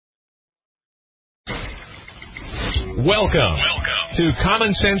Welcome to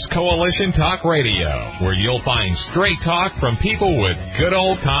Common Sense Coalition Talk Radio, where you'll find straight talk from people with good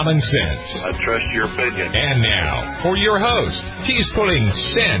old common sense. I trust your opinion. And now, for your host, he's putting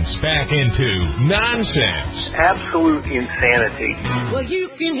sense back into nonsense. Absolute insanity. Well, you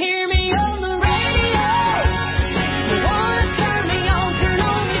can hear me on the radio. You want to turn me on, turn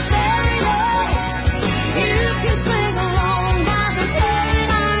on your stereo. You can sing along by the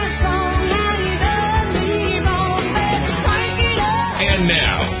our song. Now you done me wrong, baby, crank it up. And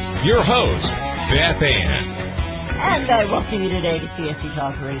now, your host, Beth Ann. And I welcome you today to CSC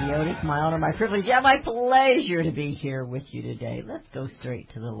Talk Radio. It is my honor, my privilege, and my pleasure to be here with you today. Let's go straight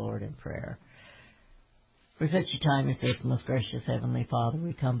to the Lord in prayer. For such a time as this, most gracious Heavenly Father,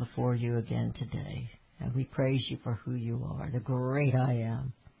 we come before you again today, and we praise you for who you are, the great I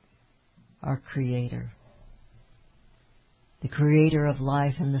am, our Creator, the Creator of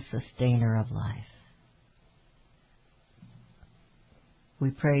life and the Sustainer of life. We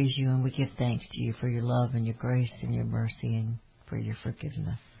praise you and we give thanks to you for your love and your grace and your mercy and for your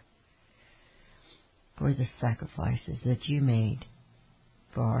forgiveness, for the sacrifices that you made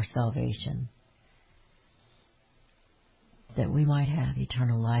for our salvation, that we might have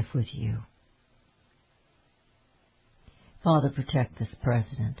eternal life with you. Father, protect this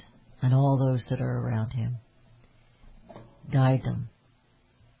president and all those that are around him. Guide them.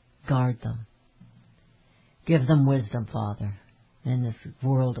 Guard them. Give them wisdom, Father, in this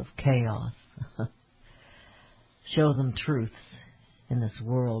world of chaos. Show them truths in this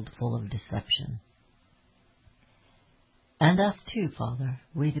world full of deception. And us too, Father,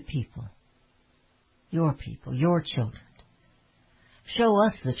 we the people, your children. Show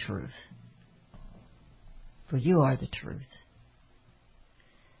us the truth, for you are the truth.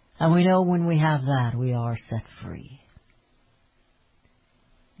 And we know when we have that, we are set free.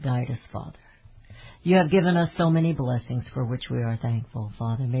 Guide us, Father. You have given us so many blessings for which we are thankful,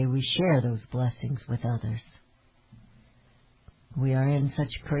 Father. May we share those blessings with others. We are in such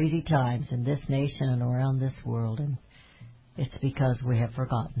crazy times in this nation and around this world, and it's because we have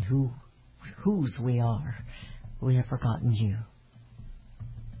forgotten whose we are. We have forgotten you.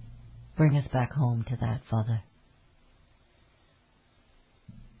 Bring us back home to that, Father.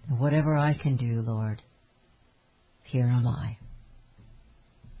 And whatever I can do, Lord, here am I.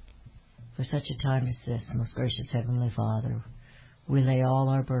 For such a time as this, most gracious Heavenly Father, we lay all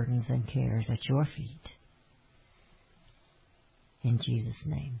our burdens and cares at your feet. In Jesus'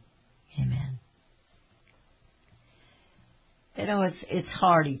 name, amen. You know, it's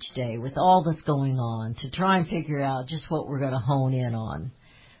hard each day with all that's going on to try and figure out just what we're going to hone in on.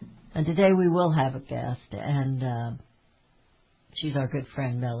 And today we will have a guest, and she's our good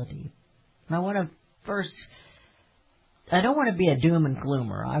friend, Melody. And I want to first... I don't want to be a doom and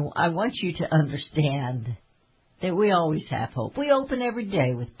gloomer. I want you to understand that we always have hope. We open every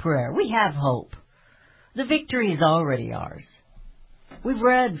day with prayer. We have hope. The victory is already ours. We've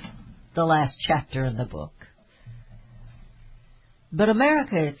read the last chapter in the book. But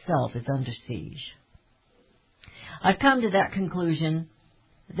America itself is under siege. I've come to that conclusion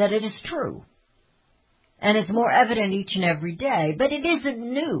that it is true. And it's more evident each and every day. But it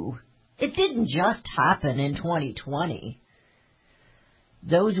isn't new. It didn't just happen in 2020.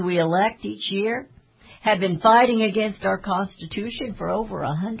 Those we elect each year have been fighting against our Constitution for over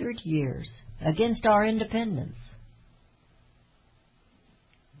 100 years, against our independence.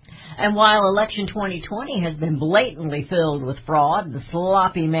 And while election 2020 has been blatantly filled with fraud and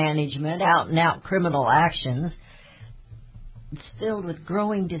sloppy management, out-and-out criminal actions, it's filled with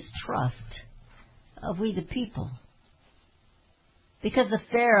growing distrust of we the people. Because a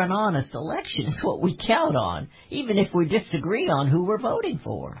fair and honest election is what we count on, even if we disagree on who we're voting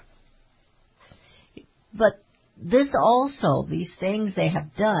for. But these things they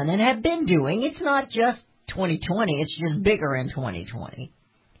have done and have been doing, it's not just 2020, it's just bigger in 2020.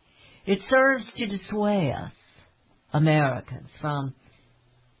 It serves to dissuade us, Americans, from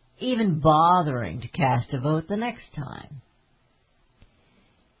even bothering to cast a vote the next time.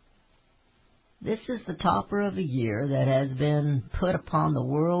 This is the topper of a year that has been put upon the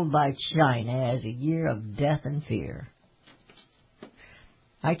world by China as a year of death and fear.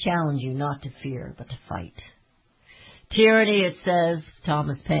 I challenge you not to fear, but to fight. Tyranny, it says,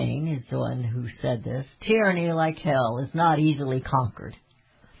 Thomas Paine is the one who said this, tyranny like hell is not easily conquered.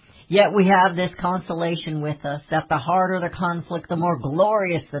 Yet we have this consolation with us, that the harder the conflict, the more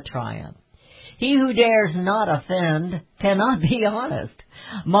glorious the triumph. He who dares not offend cannot be honest.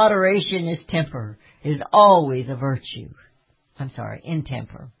 Moderation is always a virtue. In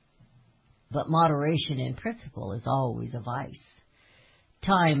temper. But moderation in principle is always a vice.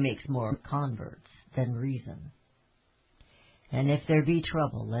 Time makes more converts than reason. And if there be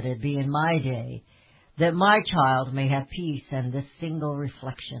trouble, let it be in my day, that my child may have peace, and this single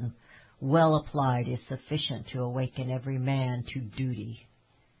reflection, well applied, is sufficient to awaken every man to duty.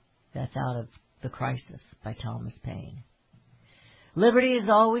 That's out of The Crisis by Thomas Paine. Liberty is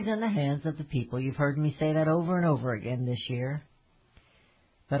always in the hands of the people. You've heard me say that over and over again this year.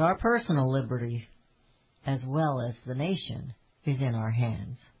 But our personal liberty, as well as the nation, is in our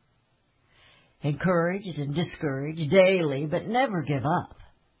hands. Encourage and discourage daily, but never give up.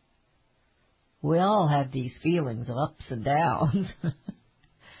 We all have these feelings of ups and downs.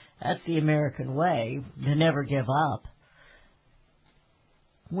 That's the American way, to never give up.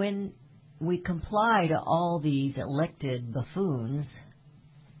 When we comply to all these elected buffoons,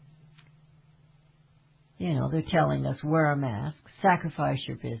 they're telling us wear a mask, sacrifice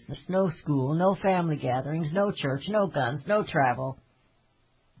your business, no school, no family gatherings, no church, no guns, no travel.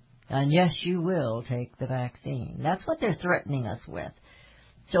 And yes, you will take the vaccine. That's what they're threatening us with.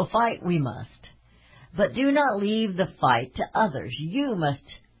 So fight we must. But do not leave the fight to others. You must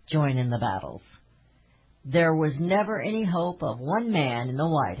join in the battles. There was never any hope of one man in the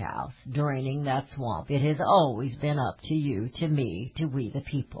White House draining that swamp. It has always been up to you, to me, to we the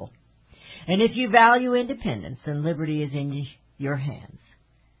people. And if you value independence, then liberty is in your hands.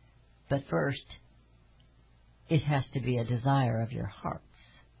 But first, it has to be a desire of your hearts.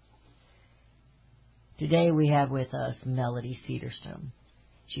 Today we have with us Melody Cedarstrom.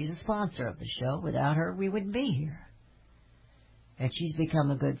 She's a sponsor of the show. Without her, we wouldn't be here. And she's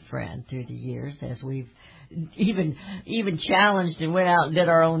become a good friend through the years as we've even challenged and went out and did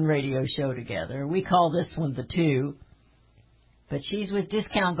our own radio show together. We call this one The Two. But she's with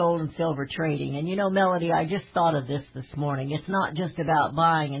Discount Gold and Silver Trading. And Melody, I just thought of this morning. It's not just about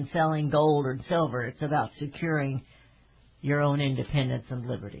buying and selling gold or silver. It's about securing your own independence and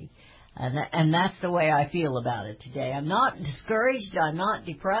liberty. And that's the way I feel about it today. I'm not discouraged. I'm not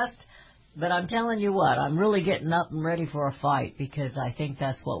depressed. But I'm telling you what, I'm really getting up and ready for a fight, because I think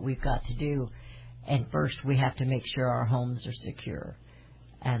that's what we've got to do. And first, we have to make sure our homes are secure.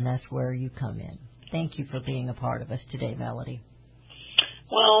 And that's where you come in. Thank you for being a part of us today, Melody.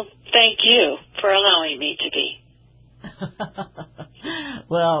 Well, thank you for allowing me to be.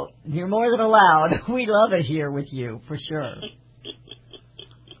 Well, you're more than allowed. We love it here with you, for sure.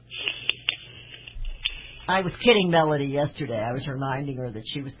 I was kidding Melody yesterday. I was reminding her that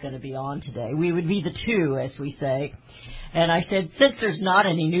she was going to be on today. We would be the two, as we say. And I said, since there's not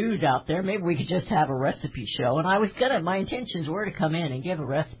any news out there, maybe we could just have a recipe show. And my intentions were to come in and give a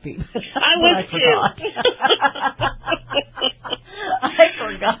recipe. I forgot. I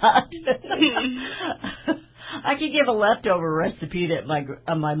forgot. I could give a leftover recipe that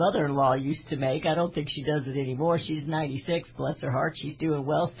my mother-in-law used to make. I don't think she does it anymore. She's 96, bless her heart. She's doing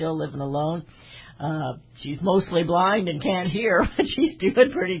well, still living alone. She's mostly blind and can't hear, but she's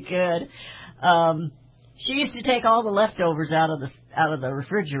doing pretty good. She used to take all the leftovers out of the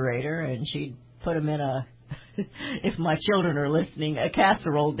refrigerator, and she'd put them in if my children are listening, a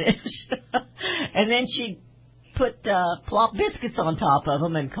casserole dish. And then she'd put plop biscuits on top of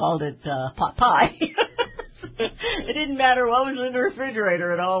them and called it pot pie. It didn't matter what was in the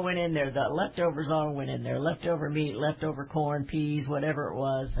refrigerator, it all went in there. The leftovers all went in there. Leftover meat, leftover corn, peas, whatever it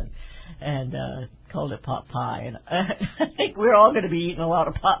was, and called it pot pie. And I think we're all going to be eating a lot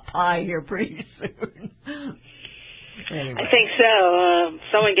of pot pie here pretty soon. Anyway. I think so.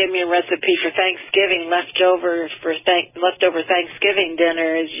 Someone gave me a recipe for Thanksgiving, leftover Thanksgiving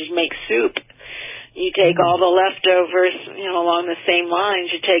dinner is you make soup. You take all the leftovers, along the same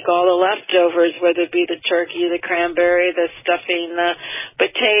lines. You take all the leftovers, whether it be the turkey, the cranberry, the stuffing, the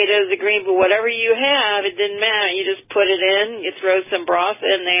potatoes, the green, but whatever you have, it didn't matter. You just put it in, you throw some broth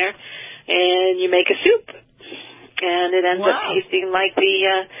in there, and you make a soup. And it ends up tasting like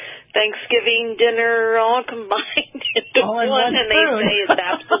the Thanksgiving dinner all combined into one, and they say it's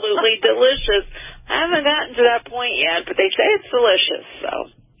absolutely delicious. I haven't gotten to that point yet, but they say it's delicious,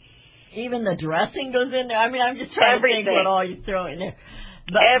 so. Even the dressing goes in there. I mean, I'm just trying to think what all you throw in there.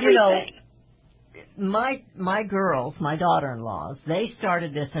 But, everything. My girls, my daughter-in-laws, they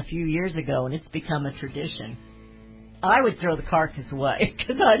started this a few years ago, and it's become a tradition. I would throw the carcass away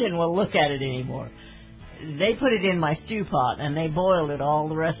because I didn't want to look at it anymore. They put it in my stew pot, and they boiled it all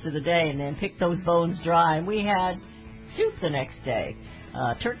the rest of the day and then picked those bones dry, and we had soup the next day.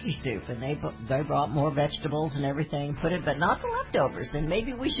 Turkey soup, and they brought more vegetables and everything, but not the leftovers, and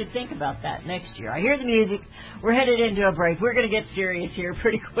maybe we should think about that next year. I hear the music. We're headed into a break. We're going to get serious here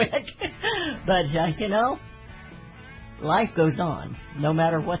pretty quick, but, life goes on, no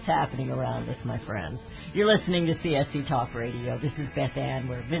matter what's happening around us, my friends. You're listening to CSC Talk Radio. This is Beth Ann.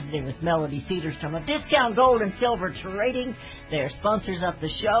 We're visiting with Melody Cedarstrom of Discount Gold and Silver Trading. They're sponsors of the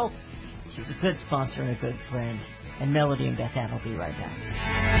show. She's a good sponsor and a good friend. And Melody and Beth Ann will be right back.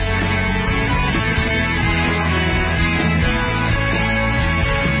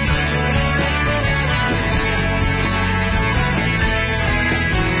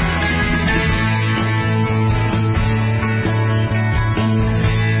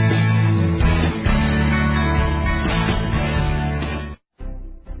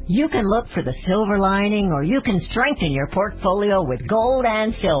 You can look for the silver lining, or you can strengthen your portfolio with gold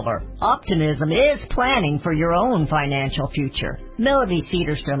and silver. Optimism is planning for your own financial future. Melody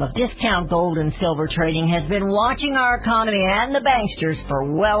Cedarstrom of Discount Gold and Silver Trading has been watching our economy and the banksters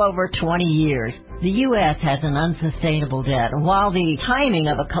for well over 20 years. The U.S. has an unsustainable debt, and while the timing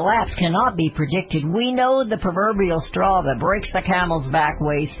of a collapse cannot be predicted, we know the proverbial straw that breaks the camel's back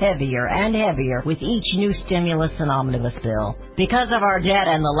weighs heavier and heavier with each new stimulus and omnibus bill. Because of our debt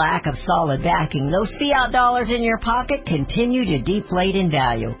and the lack of solid backing, those fiat dollars in your pocket continue to deflate in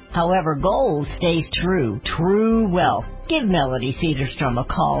value. However, gold stays true wealth. Give Melody Cedarstrom a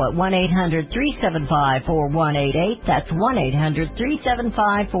call at 1-800-375-4188. That's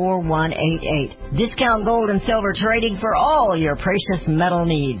 1-800-375-4188. Discount Gold and Silver Trading for all your precious metal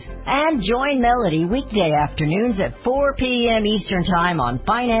needs. And join Melody weekday afternoons at 4 p.m. Eastern Time on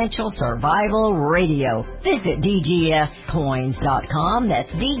Financial Survival Radio. Visit DGScoins.com.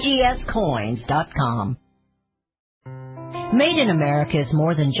 That's DGScoins.com. Made in America is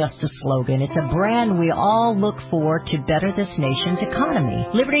more than just a slogan. It's a brand we all look for to better this nation's economy.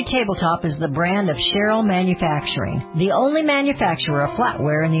 Liberty Tabletop is the brand of Sherrill Manufacturing, the only manufacturer of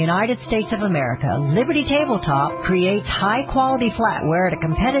flatware in the United States of America. Liberty Tabletop creates high-quality flatware at a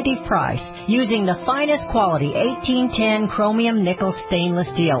competitive price using the finest quality 1810 chromium nickel stainless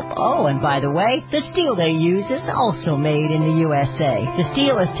steel. Oh, and by the way, the steel they use is also made in the USA. The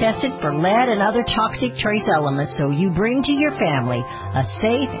steel is tested for lead and other toxic trace elements, so you bring to your family a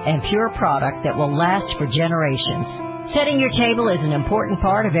safe and pure product that will last for generations. Setting your table is an important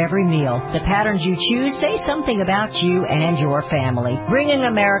part of every meal. The patterns you choose say something about you and your family. Bringing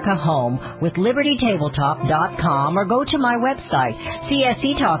America home with LibertyTabletop.com, or go to my website,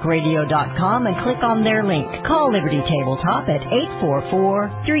 CSCTalkRadio.com, and click on their link. Call Liberty Tabletop at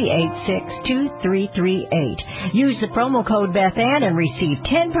 844-386-2338. Use the promo code Beth Ann and receive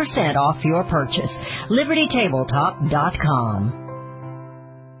 10% off your purchase. LibertyTabletop.com.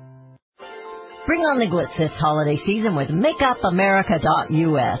 Bring on the glitz this holiday season with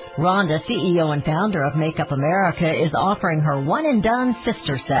MakeupAmerica.us. Rhonda, CEO and founder of Makeup America, is offering her one-and-done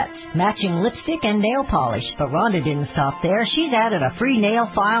sister sets, matching lipstick and nail polish. But Rhonda didn't stop there. She's added a free nail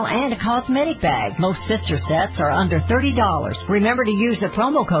file and a cosmetic bag. Most sister sets are under $30. Remember to use the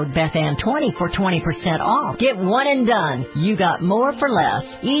promo code BethAnn20 for 20% off. Get one and done. You got more for less.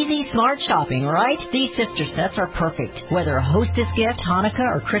 Easy, smart shopping, right? These sister sets are perfect. Whether a hostess gift, Hanukkah,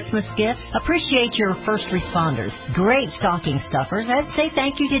 or Christmas gifts, appreciate your first responders, great stocking stuffers, and say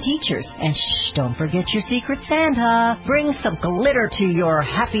thank you to teachers. And shh, don't forget your Secret Santa. Bring some glitter to your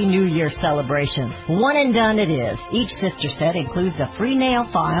Happy New Year celebrations. One and done it is. Each sister set includes a free nail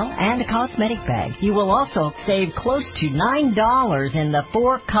file and a cosmetic bag. You will also save close to $9 in the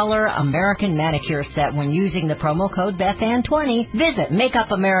 4-color American manicure set when using the promo code BethAnn20. Visit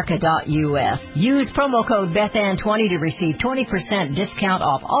MakeupAmerica.us. Use promo code BethAnn20 to receive 20% discount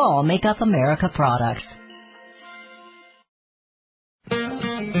off all Makeup America products. And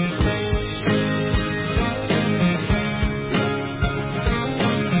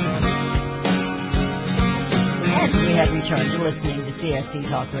we have returned to listening to CSC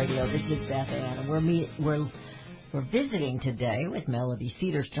Talk Radio. This is Beth Ann, and we're visiting today with Melody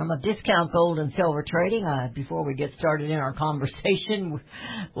Cedarstrom of Discount Gold and Silver Trading. Before we get started in our conversation,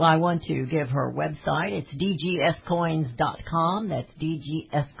 I want to give her website. It's DGScoins.com. That's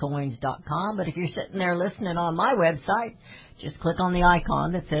DGScoins.com. But if you're sitting there listening on my website, just click on the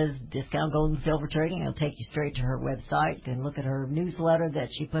icon that says Discount Gold and Silver Trading. It'll take you straight to her website. You can look at her newsletter that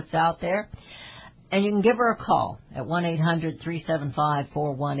she puts out there. And you can give her a call at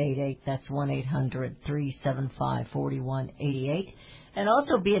 1-800-375-4188. That's 1-800-375-4188. And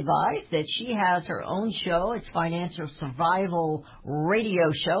also be advised that she has her own show. It's Financial Survival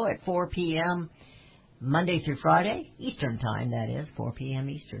Radio Show at 4 p.m. Monday through Friday, Eastern Time, that is, 4 p.m.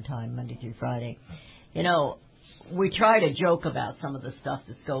 Eastern Time, Monday through Friday. You know, we try to joke about some of the stuff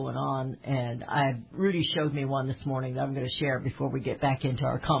that's going on, and Rudy showed me one this morning that I'm going to share before we get back into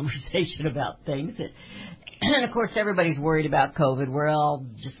our conversation about things. And, of course, everybody's worried about COVID. We're all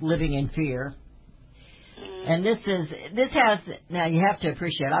just living in fear. And this has, now you have to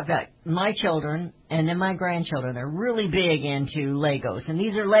appreciate, I've got my children and then my grandchildren. They're really big into Legos. And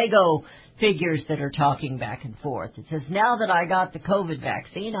these are Lego figures that are talking back and forth. It says, now that I got the COVID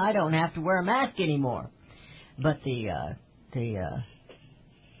vaccine, I don't have to wear a mask anymore. But the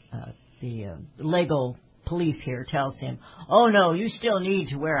Lego police here tells him, oh no, you still need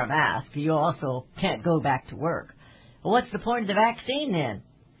to wear a mask. You also can't go back to work. Well, what's the point of the vaccine then?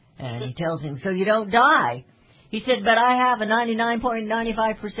 And he tells him, so you don't die. He said, but I have a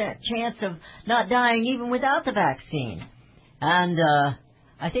 99.95% chance of not dying even without the vaccine. And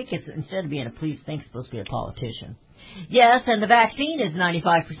I think it's, instead of being a police thing, it's supposed to be a politician. Yes, and the vaccine is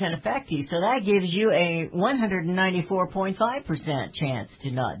 95% effective, so that gives you a 194.5% chance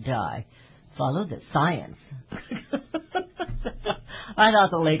to not die. Follow the science. I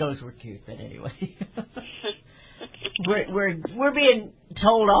thought the Legos were cute, but anyway. We're being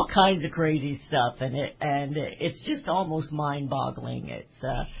told all kinds of crazy stuff, and it's just almost mind-boggling. It's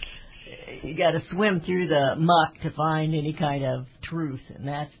you got to swim through the muck to find any kind of truth, and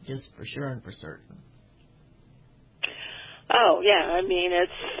that's just for sure and for certain. Oh yeah, I mean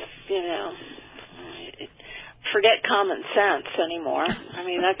it's forget common sense anymore. I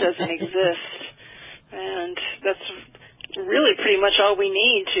mean that doesn't exist, and that's really pretty much all we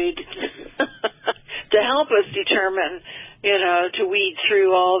need to help us determine, to weed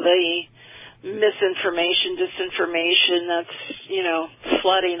through all the misinformation, disinformation that's,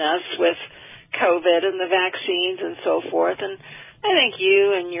 flooding us with COVID and the vaccines and so forth. And I think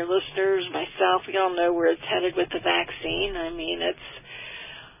you and your listeners, myself, we all know where it's headed with the vaccine. I mean,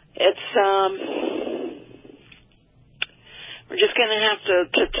 we're just going to have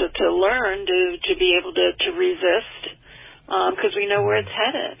to learn to be able to resist, because we know where it's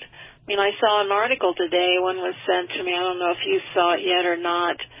headed. I mean, I saw an article today. One was sent to me. I don't know if you saw it yet or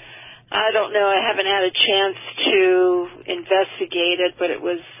not. I don't know. I haven't had a chance to investigate it, but it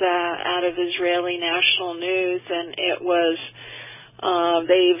was out of Israeli national news, and it was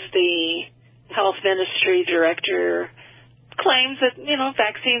the health ministry director claims that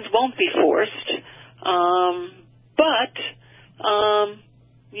vaccines won't be forced, but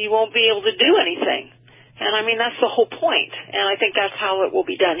you won't be able to do anything. And I mean, that's the whole point. And I think that's how it will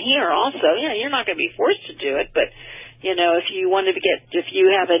be done here also. You're not going to be forced to do it, but, if you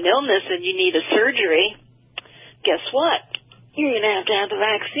have an illness and you need a surgery, guess what? You're going to have the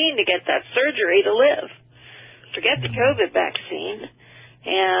vaccine to get that surgery to live. Forget the COVID vaccine.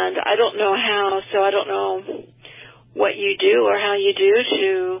 And I don't know how, so I don't know what you do or how you do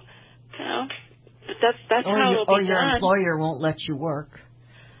to, but that's how it will be done. Or your employer won't let you work.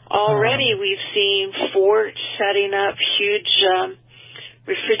 Already we've seen Ford setting up huge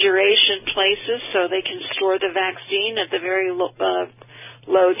refrigeration places so they can store the vaccine at the very low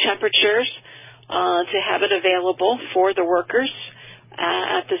temperatures to have it available for the workers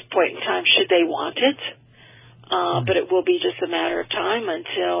at this point in time should they want it. But it will be just a matter of time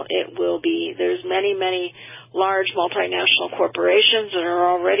until it will be. There's many, many large multinational corporations that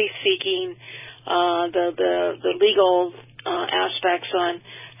are already seeking the legal aspects on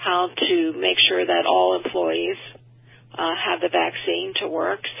how to make sure that all employees have the vaccine to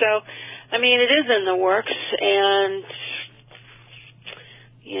work. So, I mean, it is in the works, and,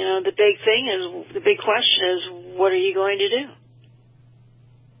 the big question is, what are you going to do?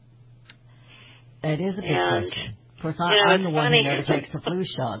 It is a big question. Of course, I'm the one who never takes the flu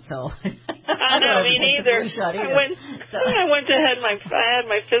shot, so I know, me neither. I had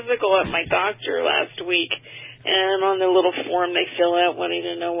my physical at my doctor last week. And on the little form they fill out wanting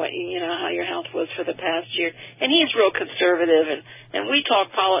to know how your health was for the past year. And he's real conservative, and we talk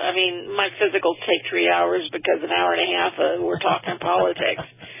my physicals take 3 hours because an hour and a half we're talking politics.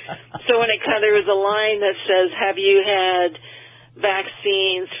 So there was a line that says, have you had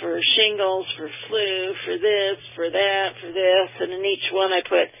vaccines for shingles, for flu, for this, for that, for this, and in each one I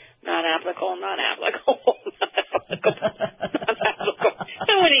put not applicable, not applicable, not applicable, not applicable.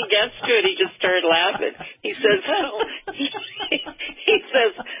 And when he gets to it, he just started laughing. He says, he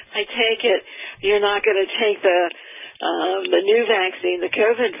says, I take it you're not going to take the new vaccine, the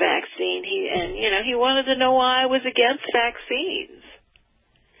COVID vaccine. He wanted to know why I was against vaccines.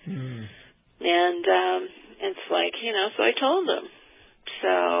 And it's like, so I told him.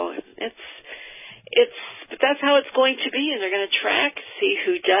 So but that's how it's going to be, and they're going to track, see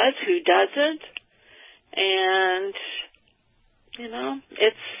who does, who doesn't, and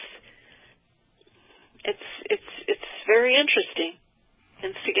it's very interesting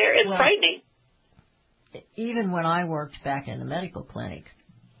and scary and frightening. Even when I worked back in the medical clinic,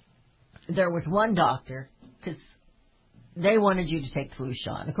 there was one doctor, because they wanted you to take the flu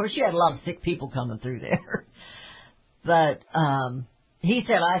shot. And of course, you had a lot of sick people coming through there. But he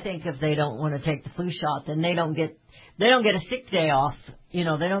said, I think if they don't want to take the flu shot, then they don't get a sick day off. You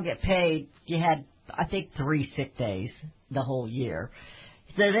know, they don't get paid. You had, I think, 3 sick days the whole year.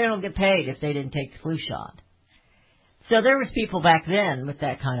 So they don't get paid if they didn't take the flu shot. So there was people back then with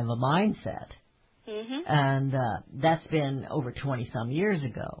that kind of a mindset. Mhm. And that's been over 20-some years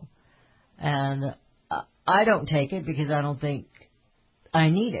ago. And I don't take it because I don't think I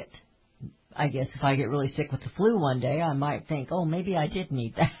need it. I guess if I get really sick with the flu one day, I might think, oh, maybe I did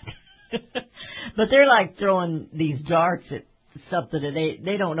need that. But they're like throwing these darts at something that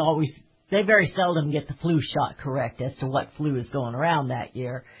they don't always, they very seldom get the flu shot correct as to what flu is going around that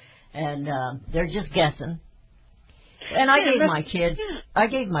year. And they're just guessing. And I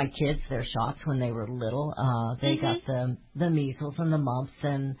gave my kids their shots when they were little. They got the measles and the mumps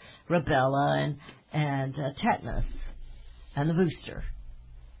and rubella and tetanus and the booster.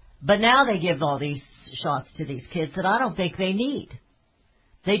 But now they give all these shots to these kids that I don't think they need.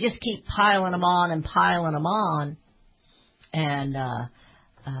 They just keep piling them on and piling them on. And,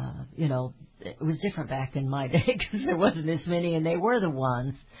 you know, it was different back in my day because there wasn't as many, and they were the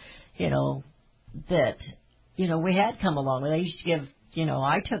ones, you know, that, you know, we had come along with. I used to give, you know,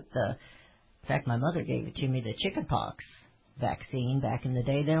 I took in fact, my mother gave it to me, the chickenpox vaccine back in the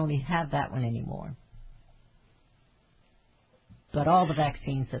day. They don't even have that one anymore. But all the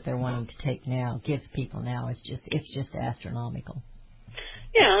vaccines that they're wanting to take now, give people now, it's just astronomical.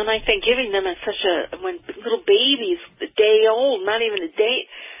 Yeah, and I think giving them at when little babies, a day old, not even a day,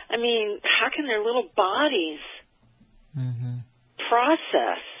 I mean, how can their little bodies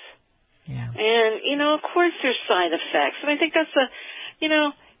process? Yeah. And, you know, of course there's side effects. And I think that's you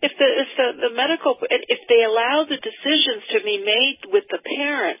know, if the medical, if they allow the decisions to be made with the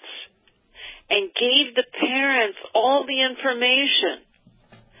parents and gave the parents all the information,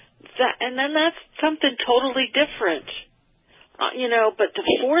 and then that's something totally different. You know, but to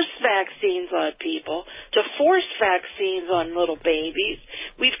force vaccines on people, to force vaccines on little babies,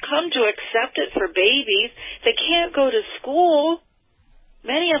 we've come to accept it for babies. They can't go to school.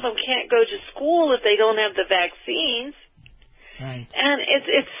 Many of them can't go to school if they don't have the vaccines. Right. And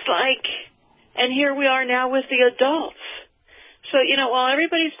it's like, and here we are now with the adults. So, you know, while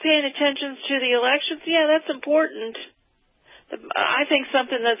everybody's paying attention to the elections, yeah, that's important. I think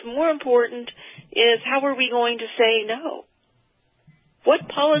something that's more important is how are we going to say no? What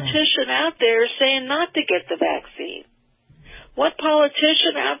politician out there is saying not to get the vaccine? What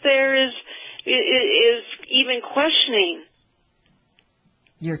politician out there is even questioning?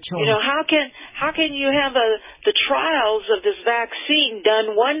 Your choice. You know, how can you have the trials of this vaccine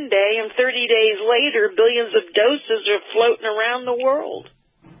done one day and 30 days later billions of doses are floating around the world?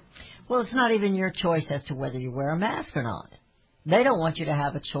 Well, it's not even your choice as to whether you wear a mask or not. They don't want you to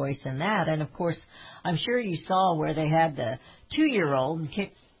have a choice in that. And, of course, I'm sure you saw where they had the 2-year-old and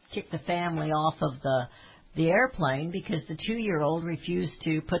kicked the family off of the airplane because the 2-year-old refused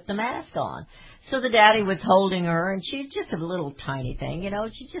to put the mask on. So the daddy was holding her, and she's just a little tiny thing, you know.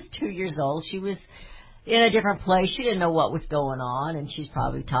 She's just 2 years old. She was in a different place. She didn't know what was going on, and she's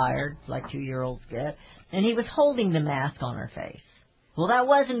probably tired, like 2-year-olds get. And he was holding the mask on her face. Well, that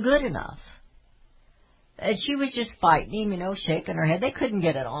wasn't good enough. And she was just fighting him, you know, shaking her head. They couldn't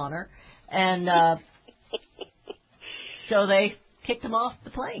get it on her. And so they kicked him off the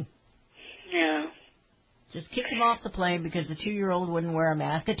plane. Yeah. Just kicked him off the plane because the 2-year-old wouldn't wear a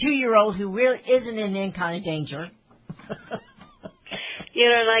mask. A 2-year-old who really isn't in any kind of danger. You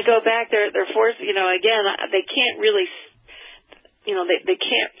know, and I go back, they're forced, you know, again, they can't really, you know, they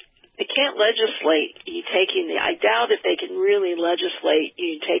can't legislate you taking I doubt if they can really legislate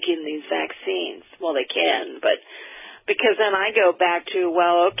you taking these vaccines. Well, they can, but because then I go back to,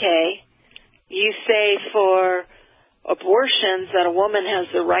 well, okay, you say for abortions that a woman has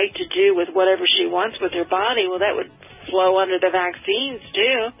the right to do with whatever she wants with her body, well, that would flow under the vaccines,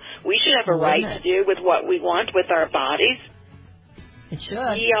 too. We should have a right to do with what we want with our bodies. It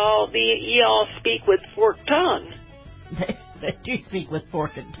should. Ye all speak with forked tongue. They do speak with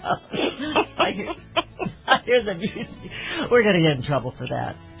fork and tongue. I hear the music. We're going to get in trouble for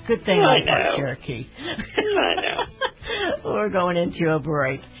that. Good thing I got Cherokee. I know. We're going into a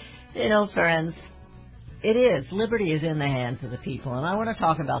break. You know, friends, it is. Liberty is in the hands of the people, and I want to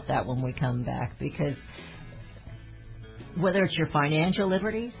talk about that when we come back, because whether it's your financial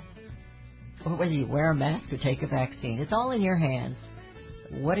liberties or whether you wear a mask or take a vaccine, it's all in your hands.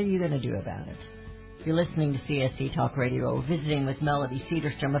 What are you going to do about it? You're listening to CSC Talk Radio, visiting with Melody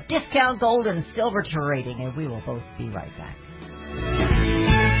Cedarstrom of Discount Gold and Silver Trading, and we will both be right back.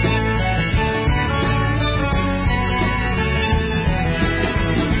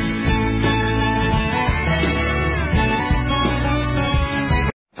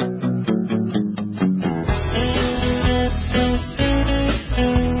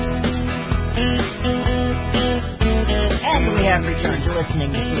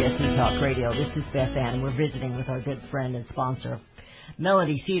 listening to CSC Talk Radio. This is Beth Ann, and we're visiting with our good friend and sponsor,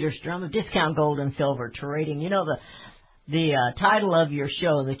 Melody Cedarstrom of Discount Gold and Silver Trading. You know, the title of your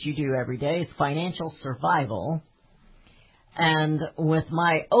show that you do every day is Financial Survival. And with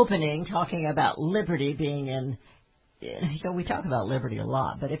my opening talking about liberty being in, we talk about liberty a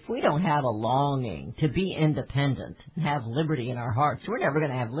lot, but if we don't have a longing to be independent and have liberty in our hearts, we're never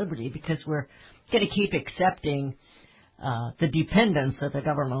going to have liberty because we're going to keep accepting the dependence that the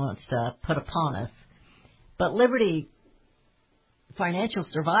government wants to put upon us. But liberty, financial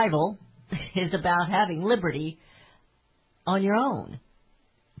survival, is about having liberty on your own,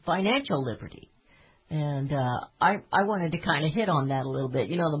 financial liberty. And I wanted to kind of hit on that a little bit.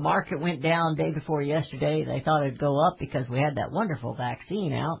 You know, the market went down day before yesterday. They thought it'd go up because we had that wonderful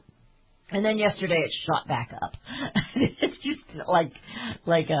vaccine out. And then yesterday it shot back up. It's just like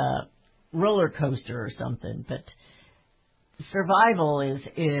a roller coaster or something. But survival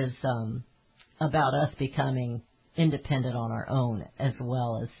is about us becoming independent on our own as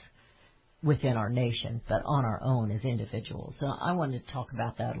well as within our nation, but on our own as individuals. So I wanted to talk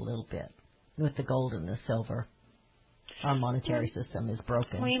about that a little bit. With the gold and the silver, our monetary system is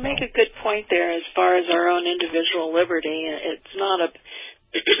broken. Well, you make a good point there as far as our own individual liberty. It's not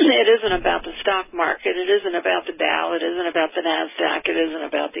it isn't about the stock market. It isn't about the Dow. It isn't about the NASDAQ. It isn't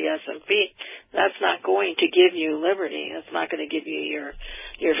about the S&P. That's not going to give you liberty. That's not going to give you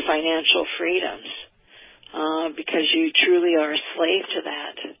your financial freedoms because you truly are a slave to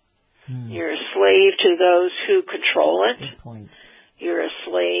that. You're a slave to those who control it. Good point. You're a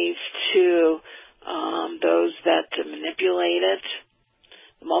slave to those that manipulate it,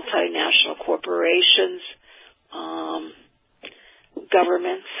 multinational corporations,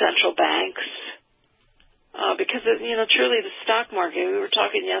 governments, central banks, because, truly the stock market, we were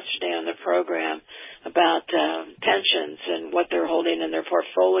talking yesterday on the program about pensions and what they're holding in their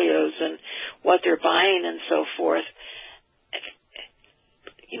portfolios and what they're buying and so forth.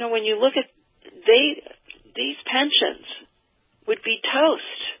 When you look at these pensions, would be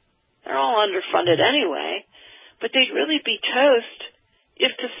toast. They're all underfunded anyway, but they'd really be toast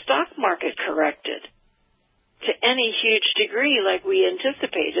if the stock market corrected to any huge degree like we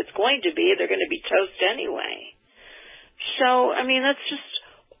anticipate it's going to be. They're going to be toast anyway. So, that's just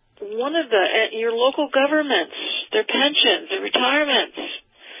one of your local governments, their pensions, their retirements,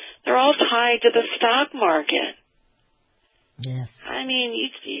 they're all tied to the stock market. Yes.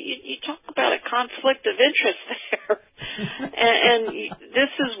 You talk about a conflict of interest there. and this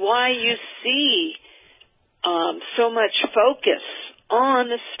is why you see so much focus on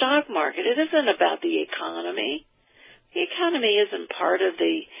the stock market. It isn't about the economy. The economy isn't part of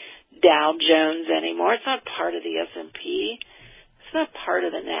the Dow Jones anymore. It's not part of the S&P. It's not part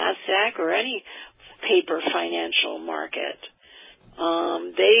of the NASDAQ or any paper financial market.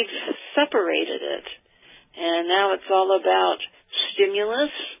 They've separated it. And now it's all about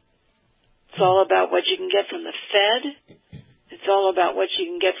stimulus. It's all about what you can get from the Fed. It's all about what you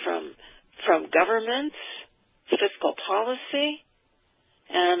can get from governments, fiscal policy.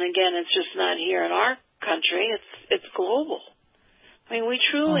 And again, it's just not here in our country. It's global. We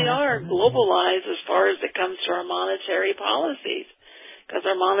truly are globalized as far as it comes to our monetary policies, because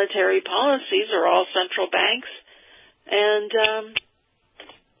our monetary policies are all central banks and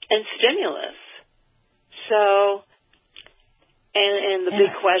stimulus. So, and the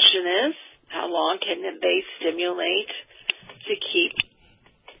big question is, how long can they stimulate to keep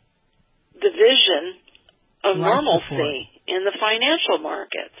the vision of normalcy in the financial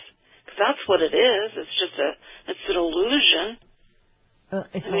markets? Because that's what it is. It's an illusion.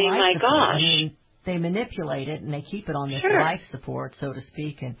 My gosh. They manipulate it and they keep it on this Sure. life support, so to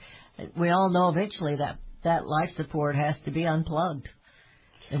speak. And we all know eventually that life support has to be unplugged.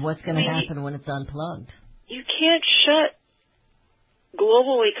 And what's going to happen when it's unplugged? You can't shut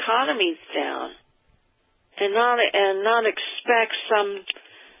global economies down and not expect some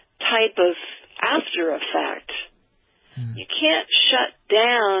type of after effect. You can't shut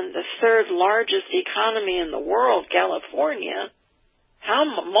down the third largest economy in the world, California,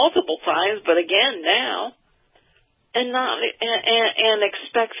 multiple times, but again now, and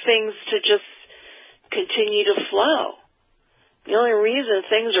expect things to just continue to flow. The only reason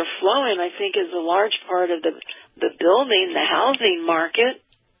things are flowing, I think, is a large part of the building, the housing market.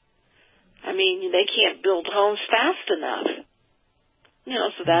 They can't build homes fast enough.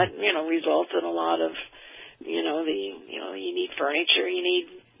 So that, results in a lot of, you need furniture, you need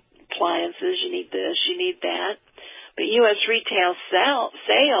appliances, you need this, you need that. But U.S. retail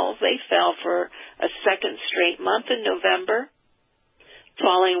sales, they fell for a second straight month in November,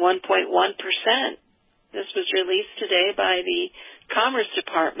 falling 1.1%. This was released today by the Commerce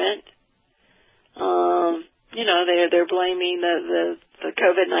Department. They're blaming the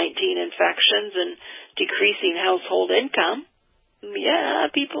COVID-19 infections and decreasing household income. Yeah,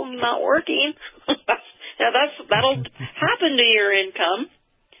 people not working. That'll happen to your income.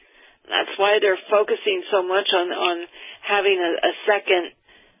 That's why they're focusing so much on having a second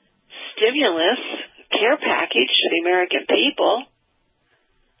stimulus care package to the American people.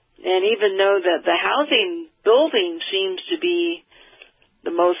 And even though that the housing building seems to be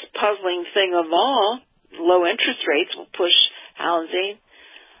the most puzzling thing of all, low interest rates will push housing,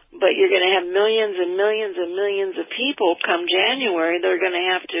 but you're going to have millions and millions and millions of people come January. They're going to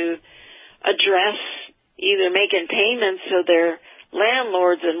have to address either making payments so their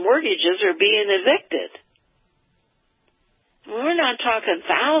landlords and mortgages are being evicted. We're not talking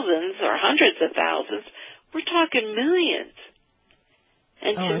thousands or hundreds of thousands. We're talking millions.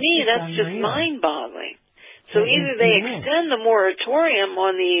 And to me, that's just mind-boggling. So either they extend the moratorium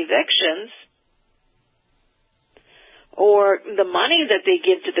on the evictions, or the money that they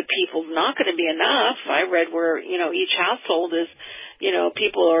give to the people is not going to be enough. I read where, each household is,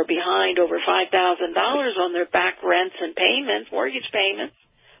 people are behind over $5,000 on their back rents and payments, mortgage payments,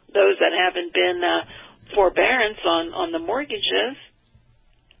 those that haven't been forbearance on the mortgages.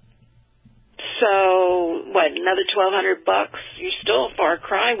 So, another $1,200? You're still a far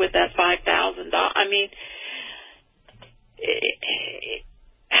cry with that $5,000. I mean,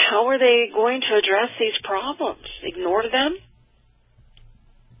 how are they going to address these problems? Ignore them?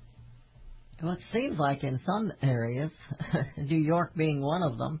 Well, it seems like in some areas, New York being one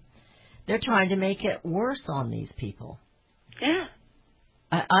of them, they're trying to make it worse on these people. Yeah.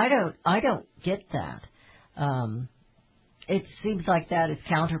 I don't get that. It seems like that is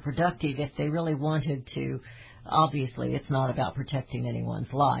counterproductive if they really wanted to. Obviously, it's not about protecting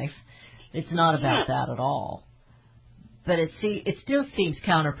anyone's life. It's not about that at all. But it still seems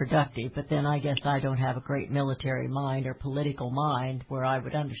counterproductive, but then I guess I don't have a great military mind or political mind where I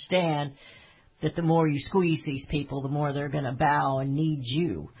would understand that the more you squeeze these people, the more they're going to bow and need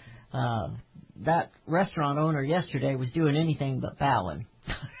you. That restaurant owner yesterday was doing anything but bowing.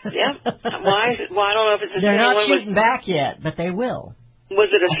 Yeah. Why? Well, I don't know if it's the They're same not one. shooting back yet, but they will. Was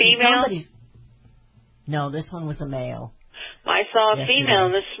it a female? No, this one was a male. I saw a Yes, female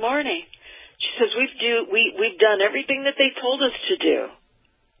this morning. She says we've done everything that they told us to do.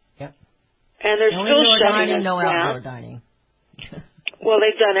 Yep. And they're No still indoor shutting dining, us no down. outdoor dining. Well,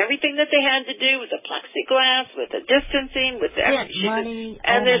 they've done everything that they had to do with the plexiglass, with the distancing, with the money.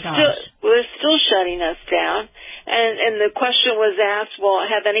 and they're still shutting us down. And the question was asked, well,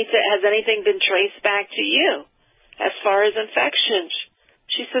 has anything been traced back to you as far as infections?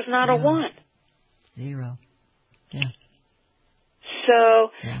 She says not a one. Zero. Yeah. So,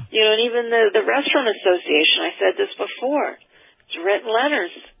 and even the Restaurant Association, I said this before, it's written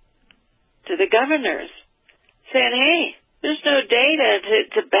letters to the governors saying, hey, there's no data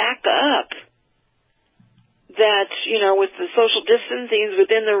to back up that, with the social distancing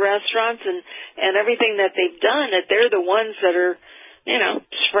within the restaurants and everything that they've done, that they're the ones that are,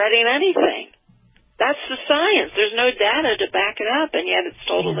 spreading anything. That's the science. There's no data to back it up, and yet it's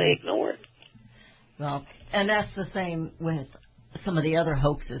totally ignored. Well, and that's the same with some of the other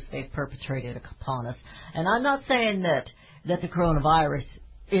hoaxes they've perpetrated upon us. And I'm not saying that the coronavirus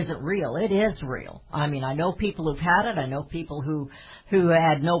isn't real. It is real. I mean, I know people who've had it. I know people who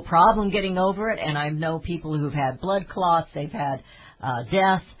had no problem getting over it, and I know people who've had blood clots. They've had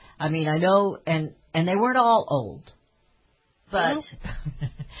death. I mean, I know, and they weren't all old, but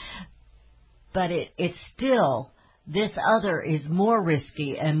but it's still, this other is more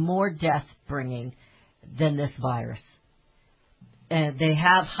risky and more death bringing than this virus. And they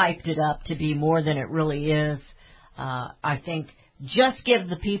have hyped it up to be more than it really is. I think just give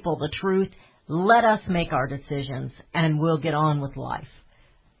the people the truth. Let us make our decisions, and we'll get on with life.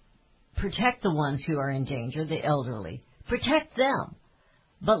 Protect the ones who are in danger, the elderly. Protect them.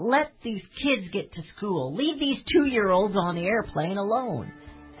 But let these kids get to school. Leave these 2-year-olds on the airplane alone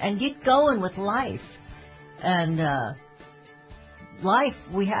and get going with life. And life,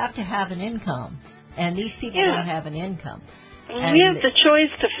 we have to have an income. And these people don't have an income. And we have the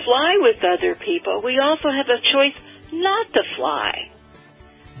choice to fly with other people. We also have a choice not to fly.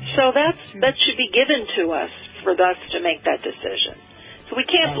 So that should be given to us for us to make that decision. So we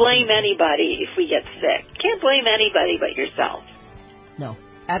can't blame anybody if we get sick. Can't blame anybody but yourself. No,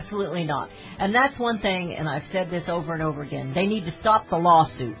 absolutely not. And that's one thing, and I've said this over and over again, they need to stop the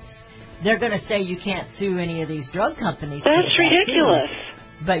lawsuits. They're going to say you can't sue any of these drug companies. That's ridiculous.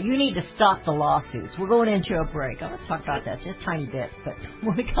 But you need to stop the lawsuits. We're going into a break. Let's talk about that just a tiny bit. But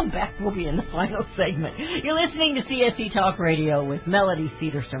when we come back, we'll be in the final segment. You're listening to CSC Talk Radio with Melody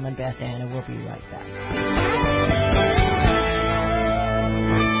Cedarstrom and Beth Ann, and we'll be right back.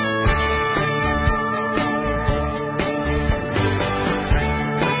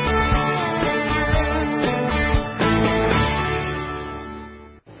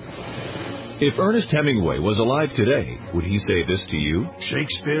 If Ernest Hemingway was alive today, would he say this to you?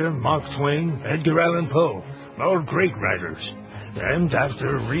 Shakespeare, Mark Twain, Edgar Allan Poe, all great writers. And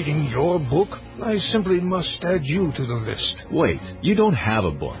after reading your book, I simply must add you to the list. Wait, you don't have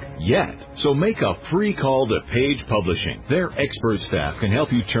a book yet. So make a free call to Page Publishing. Their expert staff can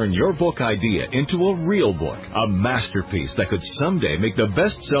help you turn your book idea into a real book, a masterpiece that could someday make the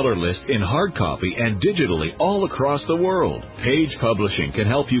bestseller list in hard copy and digitally all across the world. Page Publishing can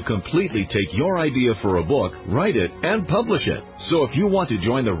help you completely take your idea for a book, write it, and publish it. So if you want to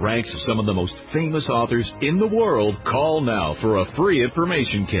join the ranks of some of the most famous authors in the world, call now for a free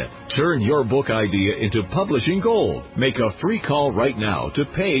information kit. Turn your book idea into publishing gold. Make a free call right now to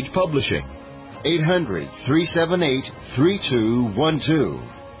Page Publishing. 800-378-3212.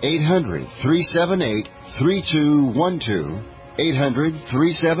 800-378-3212.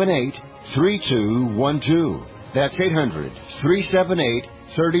 800-378-3212. That's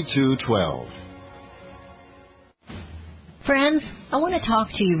 800-378-3212. Friends, I want to talk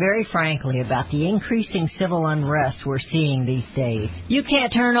to you very frankly about the increasing civil unrest we're seeing these days. You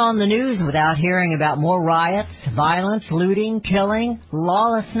can't turn on the news without hearing about more riots, violence, looting, killing,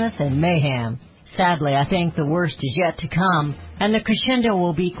 lawlessness, and mayhem. Sadly, I think the worst is yet to come, and the crescendo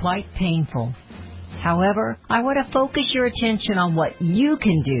will be quite painful. However, I want to focus your attention on what you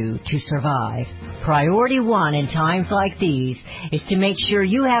can do to survive. Priority one in times like these is to make sure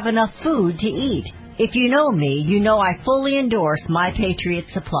you have enough food to eat. If you know me, you know I fully endorse My Patriot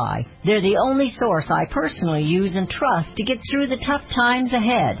Supply. They're the only source I personally use and trust to get through the tough times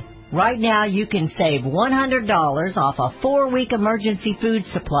ahead. Right now, you can save $100 off a 4-week emergency food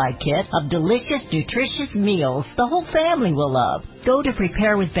supply kit of delicious, nutritious meals the whole family will love. Go to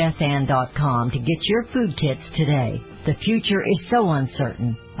preparewithbethann.com to get your food kits today. The future is so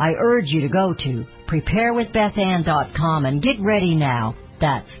uncertain. I urge you to go to preparewithbethann.com and get ready now.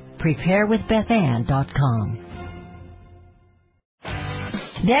 That's preparewithbethann.com.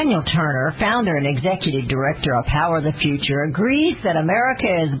 Daniel Turner, founder and executive director of Power the Future, agrees that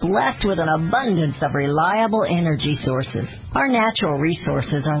America is blessed with an abundance of reliable energy sources. Our natural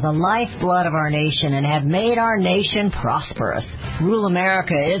resources are the lifeblood of our nation and have made our nation prosperous. Rural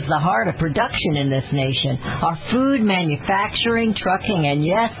America is the heart of production in this nation. Our food, manufacturing, trucking, and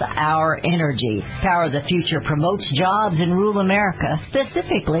yes, our energy. Power the Future promotes jobs in rural America,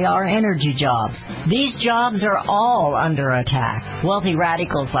 specifically our energy jobs. These jobs are all under attack. Wealthy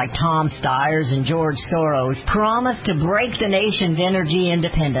radicals like Tom Stiers and George Soros promise to break the nation's energy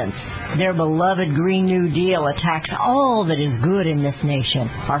independence. Their beloved Green New Deal attacks all that is good in this nation.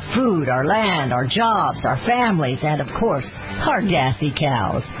 Our food, our land, our jobs, our families, and of course, our gassy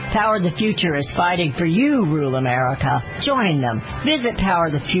cows. Power the Future is fighting for you, rural America. Join them. Visit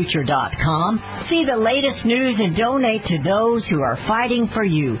PowerTheFuture.com. See the latest news and donate to those who are fighting for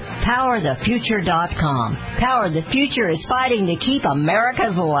you. PowerTheFuture.com. Power the Future is fighting to keep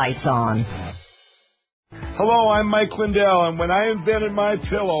America's lights on. Hello, I'm Mike Lindell, and when I invented My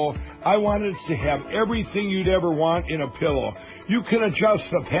Pillow, I wanted to have everything you'd ever want in a pillow. You can adjust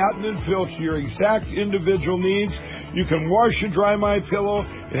the patented fill to your exact individual needs. You can wash and dry My Pillow.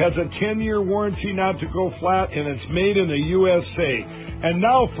 It has a 10-year warranty not to go flat, and it's made in the USA. And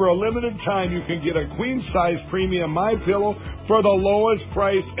now, for a limited time, you can get a queen-size premium My Pillow for the lowest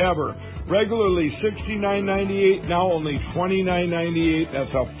price ever. Regularly $69.98, now only $29.98.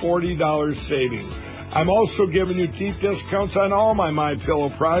 That's a $40 savings. I'm also giving you deep discounts on all my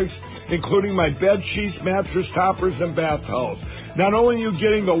MyPillow products, including my bed sheets, mattress toppers, and bath towels. Not only are you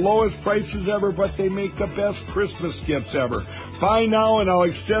getting the lowest prices ever, but they make the best Christmas gifts ever. Buy now, and I'll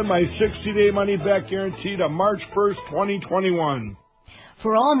extend my 60-day money-back guarantee to March 1st, 2021.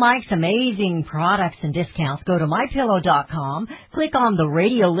 For all Mike's amazing products and discounts, go to MyPillow.com, click on the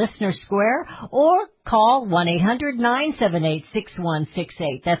radio listener square, or call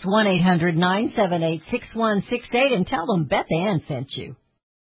 1-800-978-6168. That's 1-800-978-6168, and tell them Beth Ann sent you.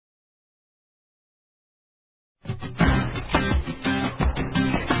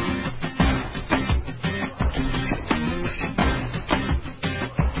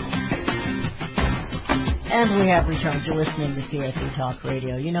 And we have returned to listening to CSC Talk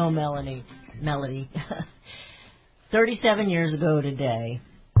Radio. You know Melody, 37 years ago today,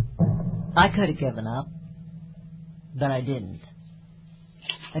 I could have given up, but I didn't.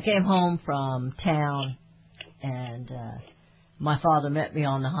 I came home from town, and my father met me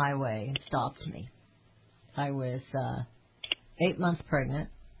on the highway and stopped me. I was 8 months pregnant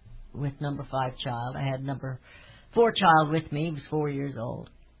with number 5 child. I had number 4 child with me. He was 4 years old.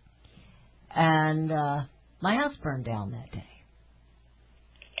 And my house burned down that day.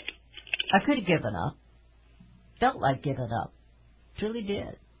 I could have given up. Felt like giving up. Truly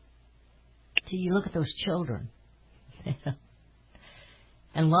did. Till you look at those children.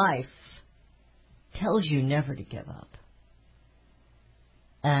 And life tells you never to give up.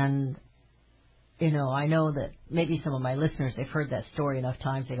 And, you know, I know that maybe some of my listeners, they've heard that story enough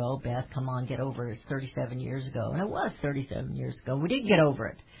times. They go, oh, Beth, come on, get over it. It's 37 years ago. And it was 37 years ago. We did get over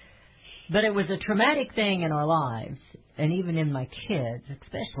it. But it was a traumatic thing in our lives, and even in my kids,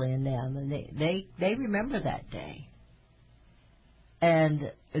 especially in them. And they remember that day. And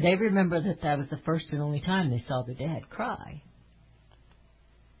they remember that that was the first and only time they saw their dad cry.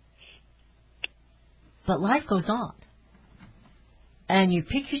 But life goes on. And you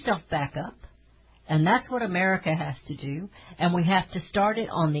pick yourself back up. And that's what America has to do. And we have to start it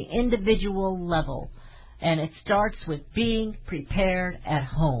on the individual level. And it starts with being prepared at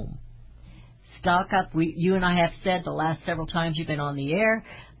home. Stock up. You and I have said the last several times you've been on the air,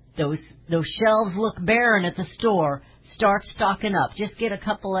 those shelves look barren at the store. Start stocking up. Just get a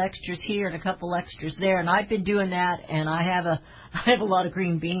couple extras here and a couple extras there. And I've been doing that, and I have a lot of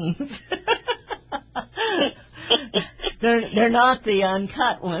green beans. They're not the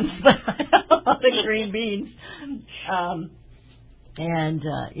uncut ones, but I have a lot of green beans.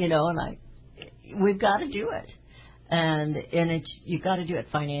 You know, and we've got to do it. And you've got to do it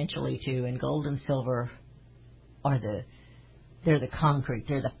financially too. And gold and silver they're the concrete.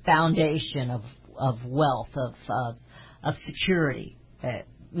 They're the foundation of wealth, of security.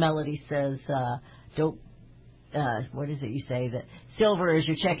 Melody says, what is it you say? That silver is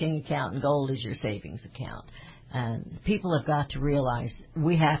your checking account and gold is your savings account. And people have got to realize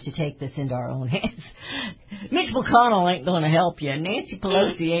we have to take this into our own hands. Mitch McConnell ain't going to help you. Nancy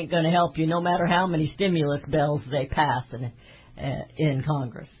Pelosi ain't going to help you, no matter how many stimulus bills they pass in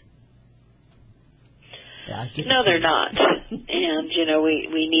Congress. No, they're not. And, you know,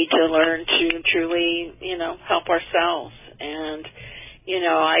 we need to learn to truly, you know, help ourselves. And, you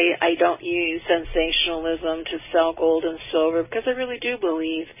know, I don't use sensationalism to sell gold and silver because I really do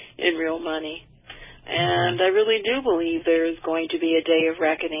believe in real money. And I really do believe there is going to be a day of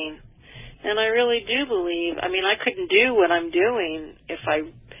reckoning. And I really do believe, I mean, I couldn't do what I'm doing if I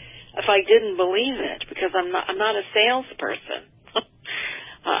didn't believe it, because I'm not a salesperson.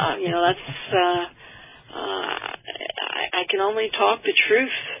 You know, that's I can only talk the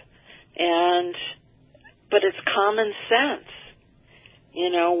truth, but it's common sense.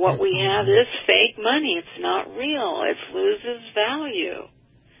 You know, what we have is fake money. It's not real. It loses value.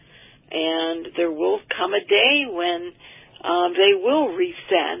 And there will come a day when they will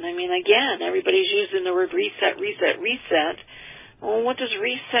reset. I mean, again, everybody's using the word reset. Well, what does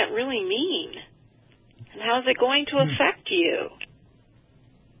reset really mean? And how is it going to affect you?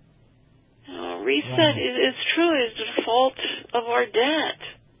 Reset is truly the default of our debt.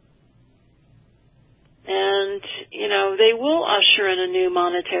 And, you know, they will usher in a new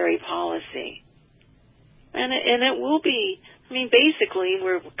monetary policy. And it will be, I mean, basically,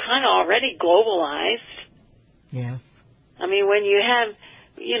 we're kind of already globalized. Yeah. I mean, when you have,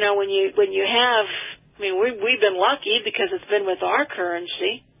 you know, when you have, I mean, we've been lucky because it's been with our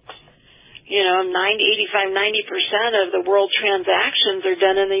currency. You know, 90% of the world transactions are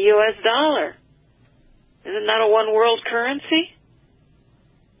done in the U.S. dollar. Isn't that a one world currency?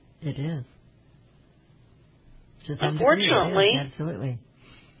 It is. Unfortunately. It is, absolutely.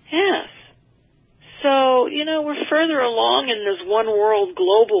 Yes. So, you know, we're further along in this one world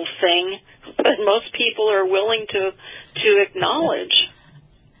global thing than most people are willing to acknowledge.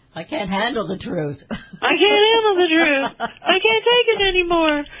 I can't handle the truth. I can't handle the truth. I can't take it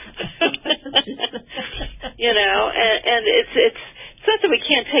anymore. You know, and it's not that we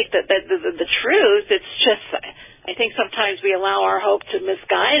can't take the truth. It's just, I think sometimes we allow our hope to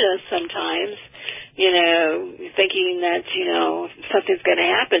misguide us sometimes, you know, thinking that, you know, something's going to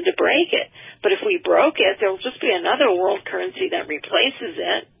happen to break it. But if we broke it, there'll just be another world currency that replaces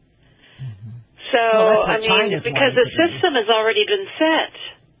it. Mm-hmm. So, I mean, because the system has already been set.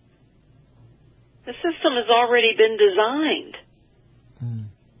 The system has already been designed. Mm.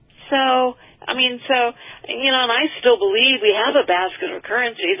 So, I mean, you know, and I still believe we have a basket of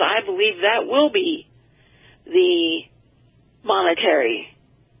currencies. I believe that will be the monetary,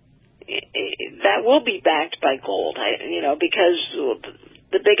 that will be backed by gold, you know, because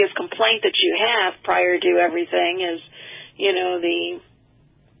the biggest complaint that you have prior to everything is, you know, the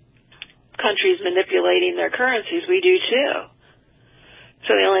countries manipulating their currencies, we do too.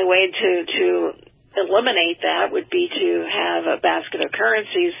 So the only way to eliminate that would be to have a basket of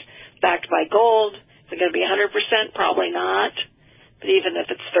currencies backed by gold. Is it going to be 100%? Probably not. But even if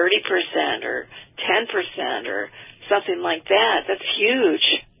it's 30% or 10% or something like that, that's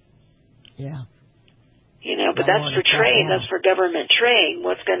huge. Yeah. You know, but that's for trade. That's for government trade.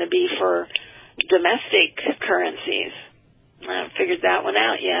 What's going to be for domestic currencies? I haven't figured that one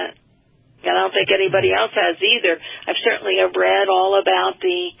out yet. And I don't think anybody else has either. I've certainly read all about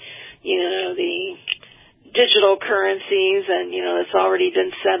the digital currencies and, it's already been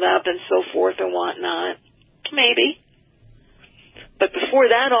set up and so forth and whatnot. Maybe. But before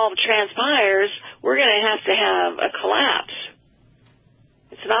that all transpires, we're going to have a collapse.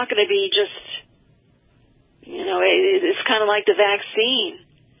 It's not going to be just, it's kind of like the vaccine.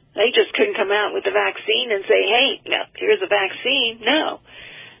 They just couldn't come out with the vaccine and say, hey, now, here's a vaccine. No.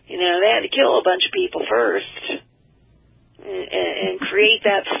 They had to kill a bunch of people first and create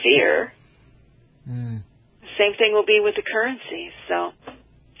that fear. Same thing will be with the currencies. So,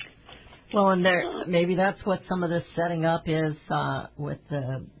 well, and maybe that's what some of this setting up is with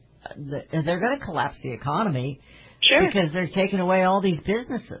they're going to collapse the economy, sure, because they're taking away all these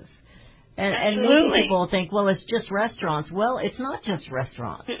businesses. And maybe people think, well, it's just restaurants. Well, it's not just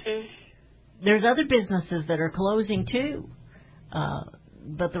restaurants. There's other businesses that are closing too.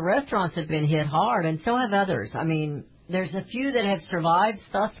 But the restaurants have been hit hard, and so have others. I mean, there's a few that have survived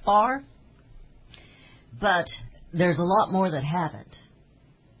thus far, but there's a lot more that haven't.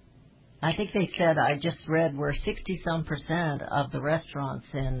 I think they said, I just read, where 60-some% of the restaurants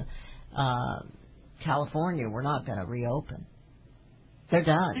in California were not going to reopen. They're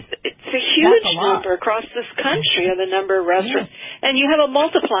done. It's a huge number across this country of the number of restaurants. Yes. And you have a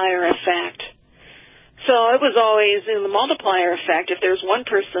multiplier effect. So it was always in the multiplier effect. If there's one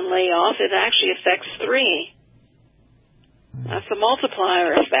person lay off, it actually affects 3. That's the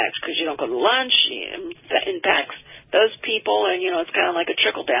multiplier effect, because you don't go to lunch, it impacts those people, and, it's kind of like a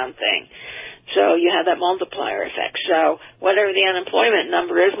trickle-down thing. So you have that multiplier effect. So whatever the unemployment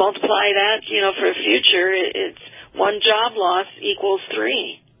number is, multiply that, for the future, it's one job loss equals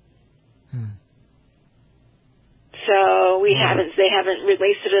 3. So they haven't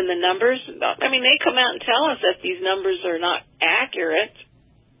released it in the numbers. I mean, they come out and tell us that these numbers are not accurate.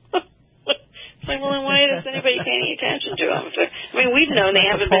 It's like, well, then why does anybody pay any attention to them? I mean, we've known they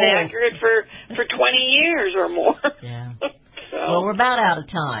haven't been accurate for 20 years or more. Yeah. Well, we're about out of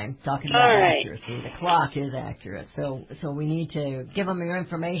time talking about accuracy. The clock is accurate, so we need to give them your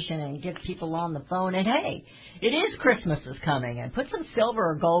information and get people on the phone. And hey, it is Christmas is coming, and put some silver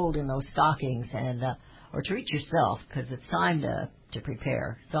or gold in those stockings, and or treat yourself, because it's time to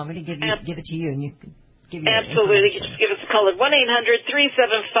prepare. So I'm going to give it to you, and you can give you absolutely. Just give us a call at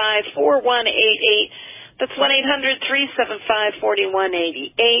 1-800-375-4188. That's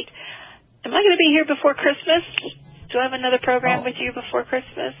 1-800-375-4188. Am I going to be here before Christmas? Do I have another program with you before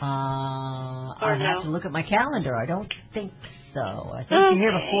Christmas? I'll have to look at my calendar. I don't think so. I think you're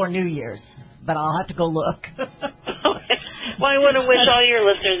here before New Year's, but I'll have to go look. Well, I want to wish all your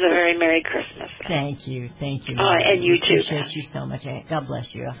listeners a very Merry Christmas. Thank you. And you too. Appreciate you so much. God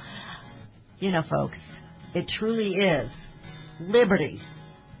bless you. Folks, it truly is. Liberty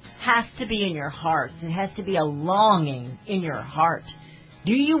has to be in your heart. It has to be a longing in your heart.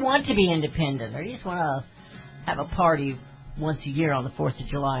 Do you want to be independent, or you just want to have a party once a year on the 4th of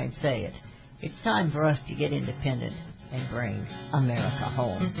July and say it? It's time for us to get independent and bring America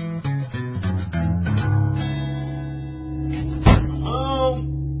home.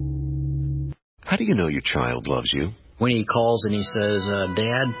 How do you know your child loves you? When he calls and he says,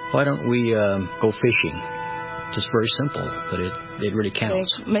 Dad, why don't we go fishing? Just very simple, but it really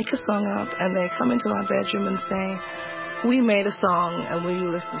counts. They make a song up, and they come into my bedroom and say, we made a song, and will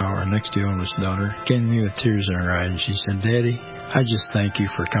you listen? Our next to oldest daughter came to me with tears in her eyes, and she said, Daddy, I just thank you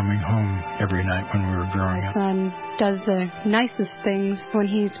for coming home every night when we were growing up. Son does the nicest things. When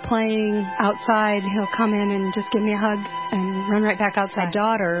he's playing outside, he'll come in and just give me a hug and run right back outside. My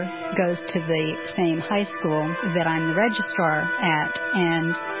daughter goes to the same high school that I'm the registrar at,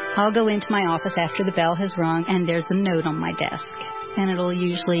 and I'll go into my office after the bell has rung, and there's a note on my desk. And it'll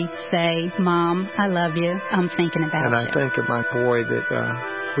usually say, Mom, I love you. I'm thinking about you. And I think of my boy that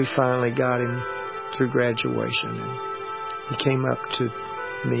we finally got him through graduation. And he came up to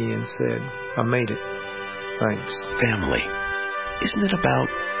me and said, I made it. Thanks. Family. Isn't it about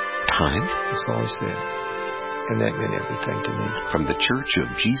time? That's all he said. And that meant everything to me. From the Church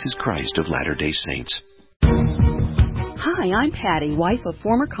of Jesus Christ of Latter-day Saints. Hi, I'm Patty, wife of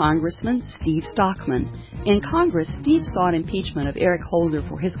former Congressman Steve Stockman. In Congress, Steve sought impeachment of Eric Holder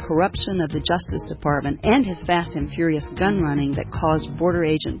for his corruption of the Justice Department and his fast and furious gun running that caused border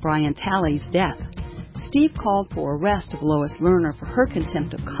agent Brian Talley's death. Steve called for arrest of Lois Lerner for her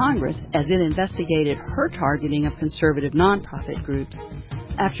contempt of Congress as it investigated her targeting of conservative nonprofit groups.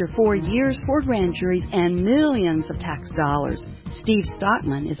 After 4 years, 4 grand juries, and millions of tax dollars, Steve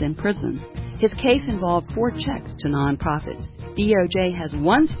Stockman is in prison. His case involved 4 checks to nonprofits. DOJ has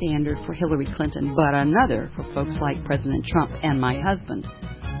one standard for Hillary Clinton, but another for folks like President Trump and my husband.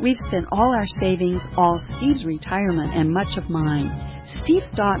 We've spent all our savings, all Steve's retirement, and much of mine. Steve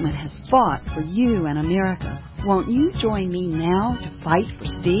Stockman has fought for you and America. Won't you join me now to fight for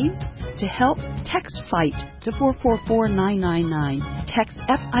Steve? To help, text FIGHT to 444-999. Text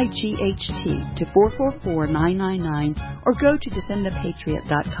FIGHT to 444-999 or go to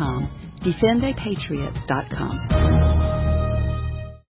defendthepatriot.com. defendapatriot.com.